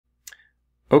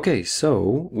Okay,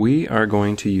 so we are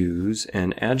going to use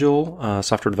an agile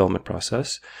software development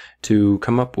process to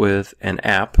come up with an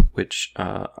app which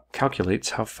calculates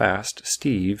how fast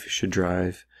Steve should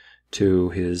drive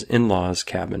to his in-laws'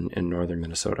 cabin in northern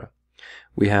Minnesota.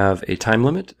 We have a time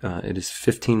limit. It is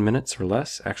 15 minutes or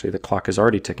less. Actually, the clock is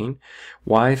already ticking.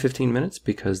 Why 15 minutes?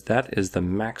 Because that is the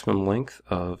maximum length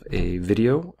of a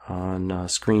video on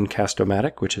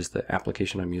Screencast-O-Matic, which is the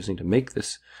application I'm using to make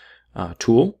this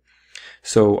tool.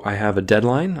 So I have a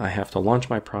deadline. I have to launch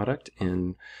my product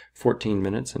in 14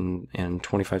 minutes and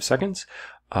 25 seconds,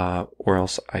 or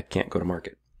else I can't go to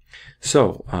market.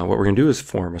 So what we're going to do is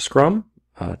form a scrum.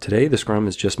 Today the scrum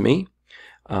is just me.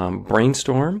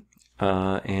 Brainstorm,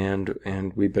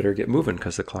 and we better get moving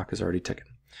because the clock is already ticking.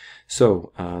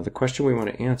 So the question we want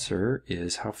to answer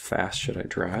is, how fast should I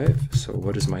drive? So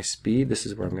what is my speed? This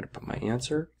is where I'm going to put my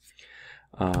answer.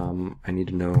 I need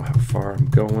to know how far I'm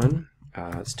going.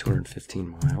 It's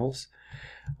 215 miles.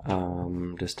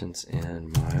 Distance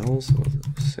in miles. We'll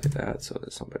say that so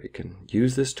that somebody can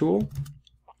use this tool.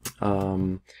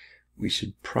 We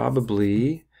should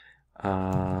probably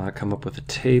come up with a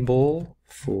table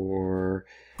for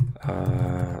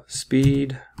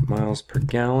speed, miles per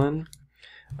gallon.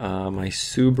 My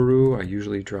Subaru, I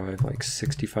usually drive like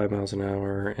 65 miles an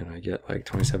hour and I get like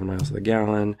 27 miles to the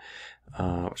gallon.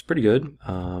 It's pretty good.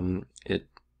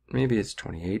 Maybe it's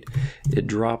 28. It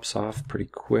drops off pretty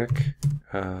quick.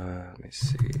 Let me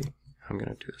see. I'm going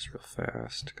to do this real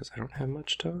fast because I don't have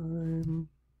much time.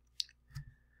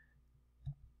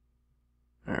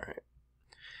 All right.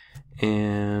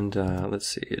 And let's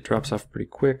see. It drops off pretty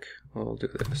quick. I'll do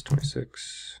this.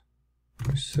 26,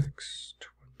 26,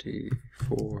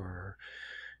 24,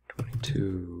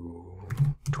 22,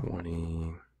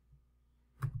 20,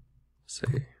 let's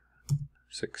say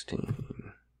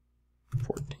 16,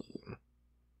 14,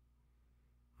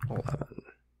 11,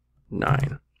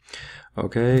 9.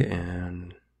 Okay,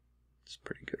 and it's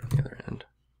pretty good on the other end.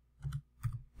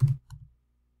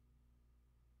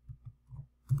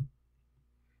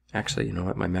 Actually, you know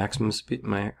what? My maximum speed,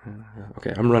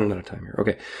 okay, I'm running out of time here.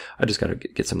 Okay, I just got to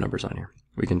get some numbers on here.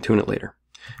 We can tune it later.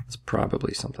 It's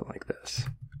probably something like this.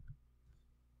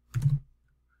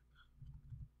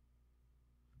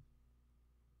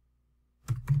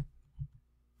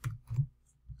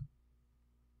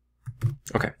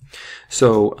 Okay,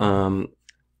 so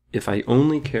if I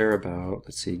only care about,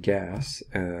 let's see, gas,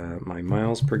 my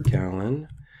miles per gallon,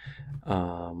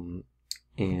 and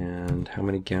how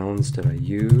many gallons did I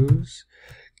use?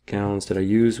 Gallons that I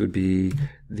use would be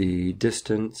the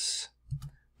distance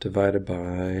divided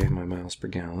by my miles per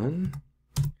gallon.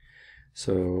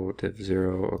 So div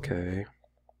 0, okay.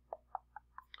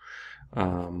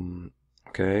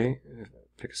 Okay,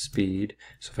 pick a speed.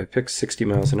 So if I pick 60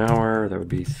 miles an hour, that would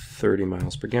be 30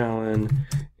 miles per gallon,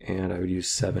 and I would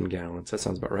use 7 gallons. That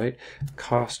sounds about right.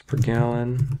 Cost per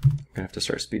gallon, I'm gonna have to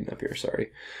start speeding up here,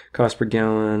 sorry. Cost per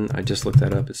gallon, I just looked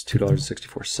that up, it's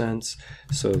 $2.64.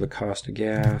 So the cost of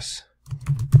gas,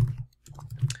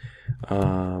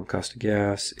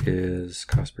 is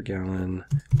cost per gallon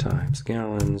times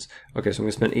gallons. Okay, so I'm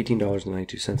gonna spend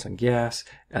 $18.92 on gas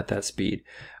at that speed.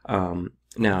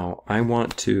 Now, I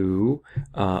want to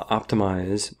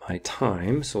optimize my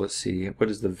time. So let's see, what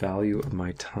is the value of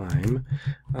my time?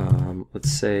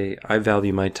 Let's say I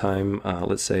value my time,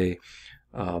 let's say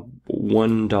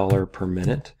 $1 per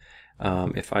minute.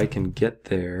 If I can get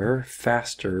there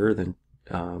faster than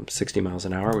 60 miles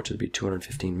an hour, which would be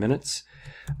 215 minutes,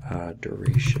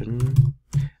 duration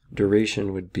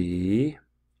would be,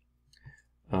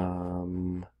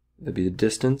 that'd be the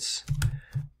distance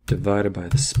divided by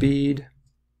the speed,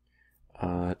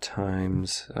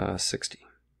 times 60.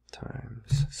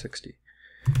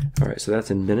 All right, so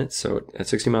that's in minutes. So at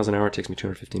 60 miles an hour, it takes me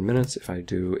 215 minutes. If I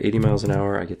do 80 miles an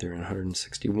hour, I get there in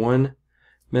 161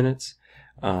 minutes.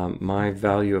 My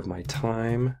value of my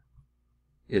time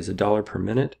is $1 per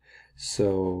minute.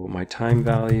 So my time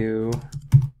value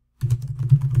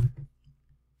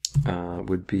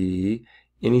would be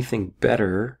anything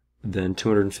better than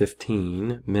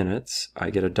 215 minutes.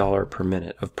 I get $1 per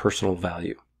minute of personal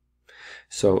value.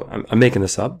 So I'm making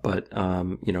this up, but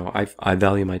you know, I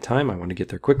value my time. I want to get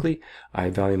there quickly. I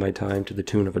value my time to the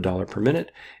tune of $1 per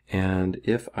minute, and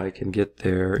if I can get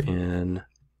there in,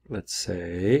 let's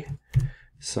say,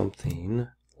 something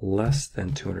less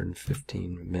than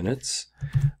 215 minutes,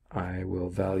 I will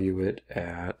value it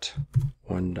at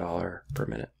 $1 per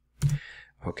minute.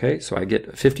 Okay, so I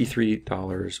get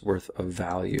 $53 worth of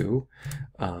value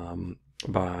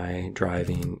by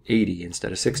driving 80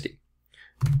 instead of 60.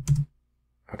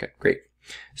 Okay, great.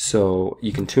 So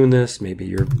you can tune this. Maybe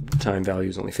your time value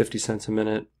is only 50 cents a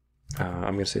minute. I'm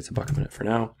going to say it's $1 a minute for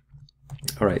now.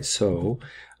 All right, so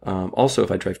also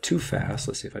if I drive too fast,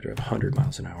 let's see if I drive 100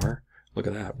 miles an hour. Look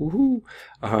at that, woohoo!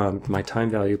 My time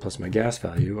value plus my gas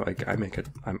value, I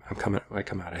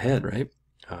come out ahead, right?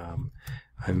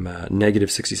 I'm negative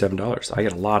 $67. I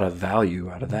get a lot of value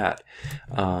out of that.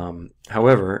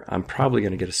 However, I'm probably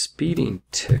going to get a speeding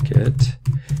ticket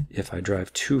if I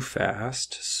drive too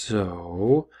fast.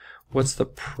 So what's the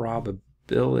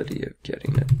probability of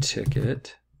getting a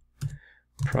ticket?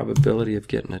 Probability of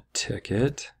getting a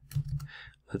ticket,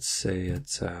 let's say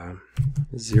it's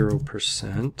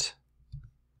 0%.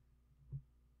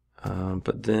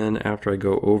 But then after I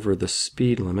go over the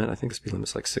speed limit, I think the speed limit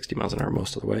is like 60 miles an hour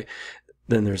most of the way.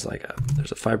 Then there's a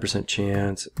 5%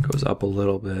 chance it goes up a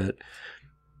little bit.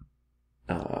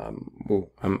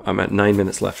 I'm at 9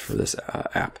 minutes left for this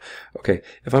app. Okay,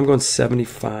 if I'm going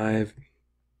 75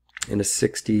 into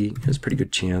 60, there's a pretty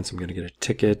good chance I'm going to get a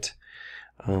ticket.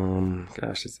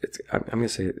 Gosh, I'm going to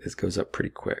say it goes up pretty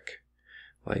quick.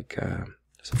 Like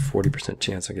there's a 40%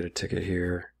 chance I get a ticket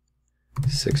here,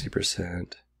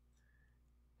 60%.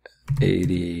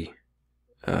 80,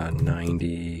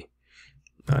 90,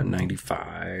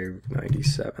 95,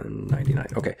 97, 99.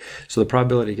 Okay, so the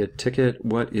probability to get a ticket,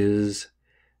 what is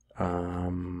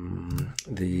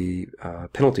the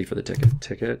penalty for the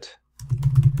ticket?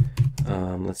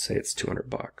 Let's say it's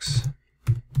 $200.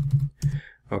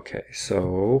 Okay,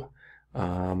 so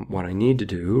what I need to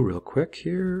do real quick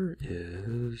here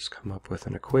is come up with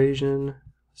an equation.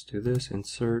 Let's do this,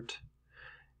 insert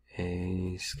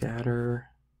a scatter.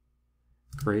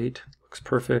 Great, looks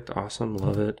perfect, awesome,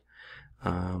 love it.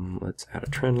 Let's add a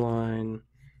trend line.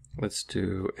 Let's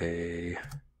do there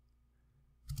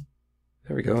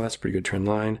we go, that's a pretty good trend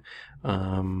line.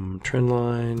 Trend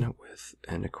line with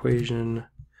an equation.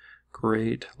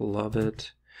 Great, love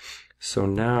it. So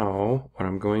now what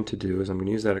I'm going to do is I'm going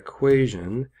to use that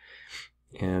equation,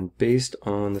 and based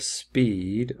on the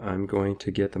speed, I'm going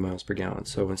to get the miles per gallon.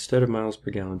 So instead of miles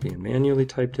per gallon being manually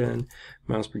typed in,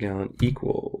 miles per gallon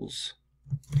equals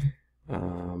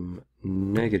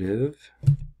negative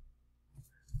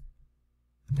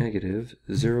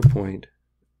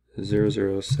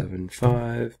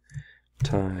 0.0075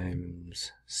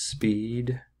 times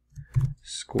speed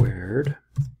squared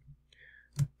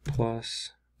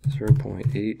plus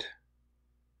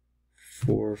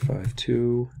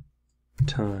 0.8452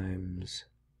 times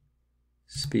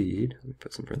speed. Let me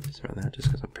put some parentheses around that just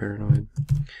because I'm paranoid.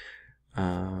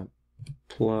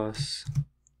 Plus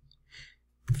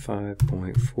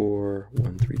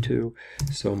 5.4132.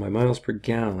 So my miles per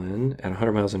gallon at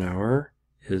 100 miles an hour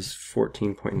is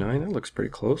 14.9. That looks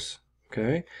pretty close.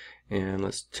 Okay, and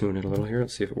let's tune it a little here.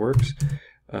 Let's see if it works.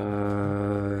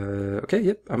 Okay,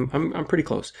 yep, I'm pretty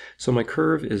close. So my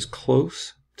curve is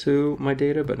close to my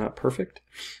data, but not perfect.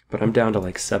 But I'm down to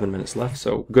like 7 minutes left,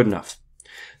 so good enough.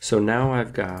 So now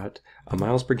I've got a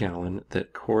miles per gallon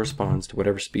that corresponds to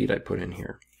whatever speed I put in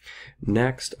here.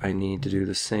 Next, I need to do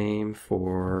the same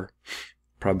for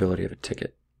probability of a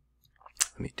ticket.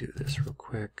 Let me do this real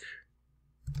quick.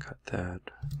 Cut that,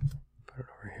 put it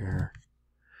over here.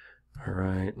 All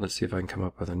right, let's see if I can come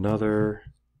up with another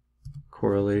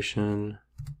correlation.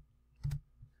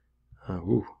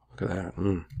 Ooh, look at that.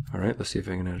 All right, let's see if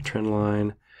I can add a trend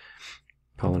line.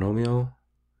 Polynomial?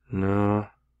 No.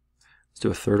 Let's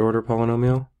do a third order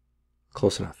polynomial.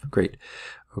 Close enough. Great.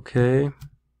 Okay.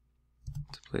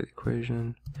 Let's play the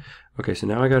equation. Okay, so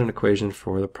now I got an equation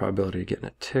for the probability of getting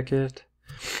a ticket.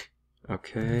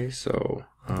 Okay, so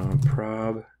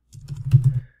prob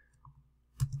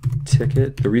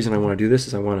ticket. The reason I want to do this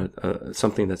is I want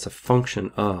something that's a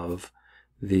function of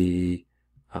the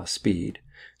speed.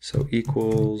 So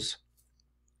equals,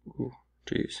 ooh,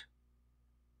 geez.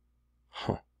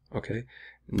 Huh, okay,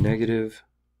 negative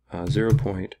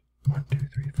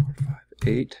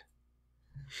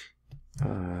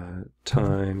 0.12345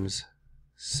 times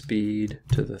speed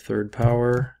to the third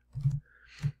power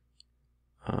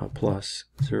plus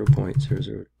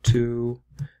 0.002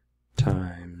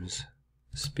 times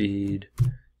speed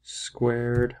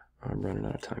squared. I'm running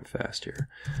out of time fast here.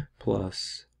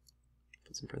 Plus,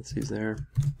 put some parentheses there.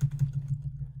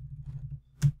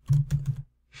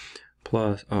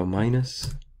 Plus,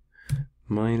 minus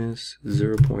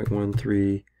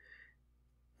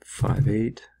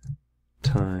 0.1358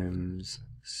 times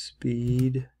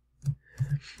speed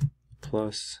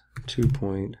plus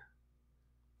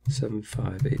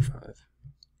 2.7585.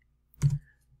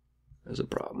 There's a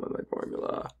problem with my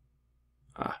formula.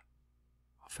 I'll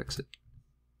fix it.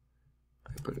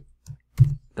 I put it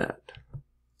that.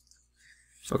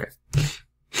 Okay.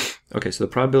 Okay, so the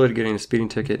probability of getting a speeding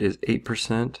ticket is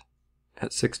 8%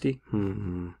 at 60.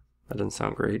 That doesn't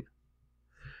sound great.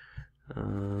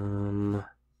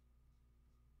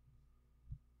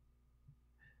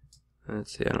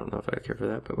 Let's see, I don't know if I care for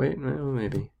that, but wait, well,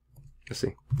 maybe. Let's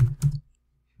see.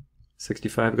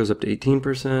 65 goes up to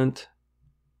 18%.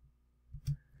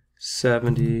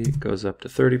 70 goes up to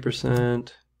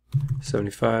 30%.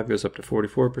 75 goes up to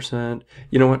 44%.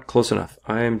 You know what? Close enough.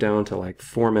 I am down to like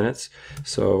 4 minutes.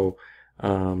 So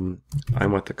I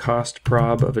want the cost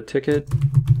prob of a ticket.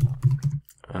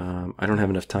 I don't have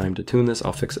enough time to tune this.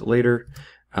 I'll fix it later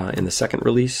in the second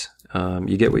release.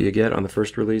 You get what you get on the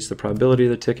first release, the probability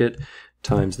of the ticket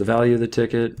times the value of the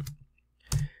ticket.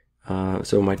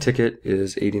 So my ticket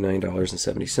is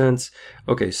 $89.70.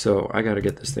 Okay, so I got to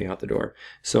get this thing out the door.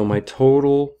 So my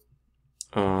total,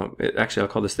 actually I'll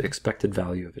call this the expected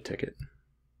value of a ticket.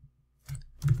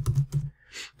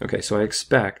 Okay, so I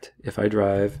expect if I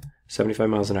drive 75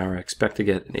 miles an hour, I expect to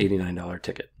get an $89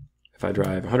 ticket. If I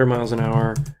drive 100 miles an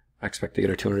hour, I expect to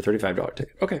get a $235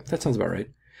 ticket. Okay, that sounds about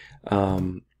right.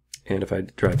 And if I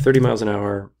drive 30 miles an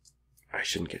hour, I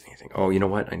shouldn't get anything. Oh, you know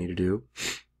what I need to do?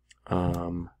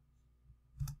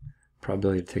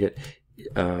 Probability of ticket.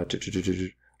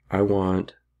 I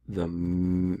want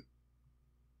the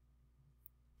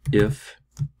if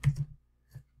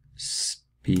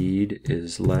speed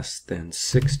is less than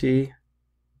 60,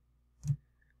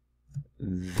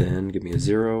 then give me a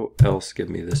 0, else give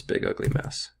me this big ugly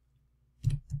mess.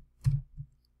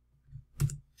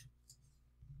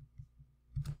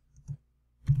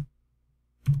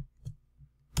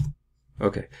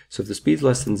 Okay, so if the speed's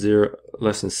less than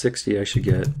 60, I should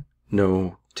get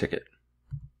no ticket.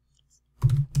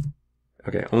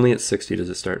 Okay, only at 60 does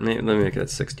it start. Let me make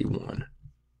that 61.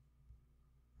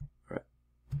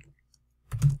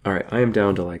 All right, I am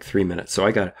down to like 3 minutes, so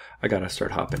I gotta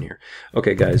start hopping here.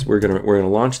 Okay, guys, we're gonna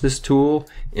launch this tool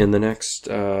in the next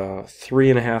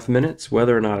 3.5 minutes,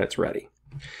 whether or not it's ready.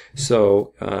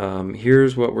 So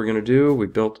here's what we're gonna do. We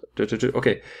built.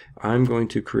 Okay, I'm going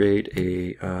to create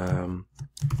a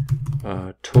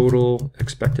total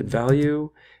expected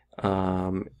value,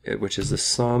 which is the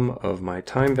sum of my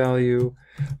time value,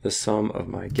 the sum of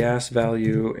my gas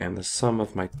value, and the sum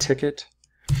of my ticket.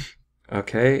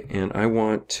 Okay, and I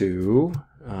want to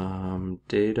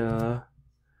data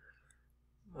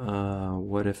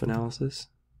what if analysis,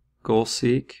 goal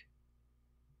seek.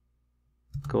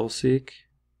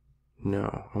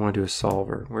 No, I want to do a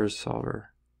solver. Where's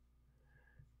solver?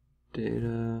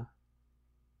 Data.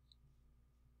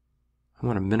 I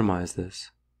want to minimize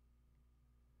this.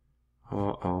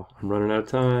 Uh-oh, I'm running out of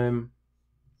time.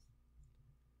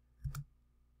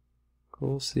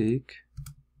 Goal seek.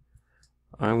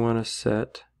 I want to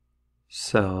set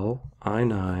cell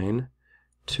I9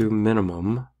 to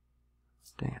minimum.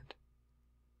 Dang it.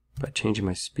 By changing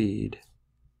my speed.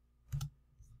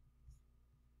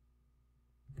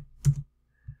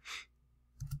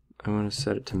 I want to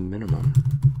set it to minimum.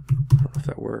 I don't know if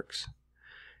that works.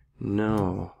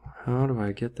 No. How do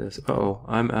I get this? Uh-oh,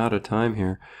 I'm out of time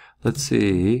here. Let's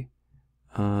see.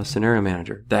 Scenario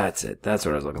manager. That's it. That's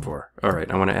what I was looking for. All right,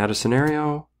 I want to add a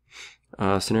scenario.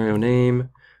 Scenario name.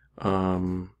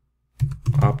 Optimal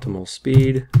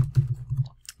speed.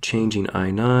 Changing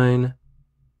I9.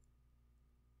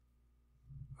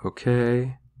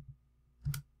 Okay.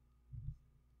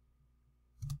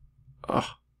 Ugh.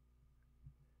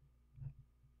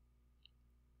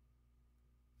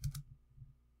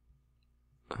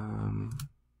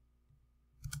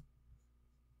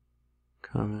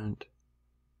 Comment,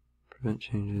 prevent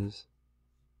changes.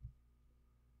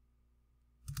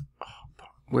 Oh,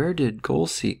 where did goal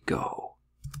seek go?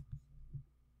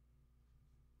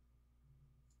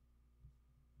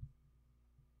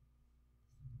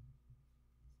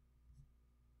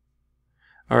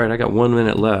 All right, I got 1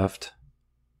 minute left.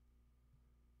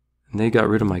 And they got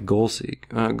rid of my goal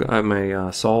seek,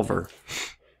 my solver.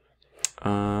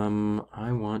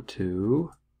 I want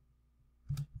to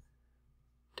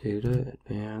data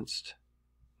advanced.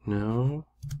 No.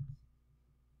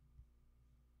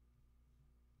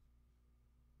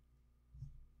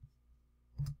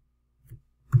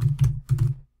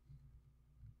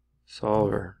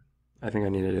 Solver. I think I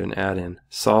need to do an add-in.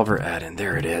 Solver add-in.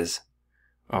 There it is.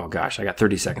 Oh gosh, I got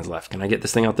 30 seconds left. Can I get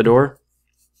this thing out the door?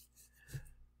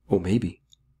 Oh, maybe.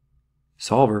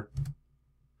 Solver.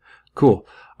 Cool.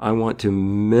 I want to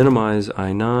minimize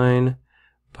I9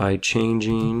 by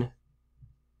changing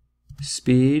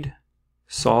speed.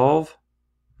 Solve.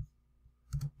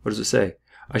 What does it say?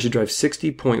 I should drive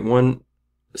 61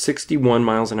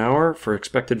 miles an hour for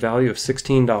expected value of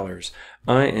 $16.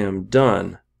 I am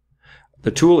done. The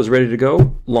tool is ready to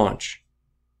go. Launch.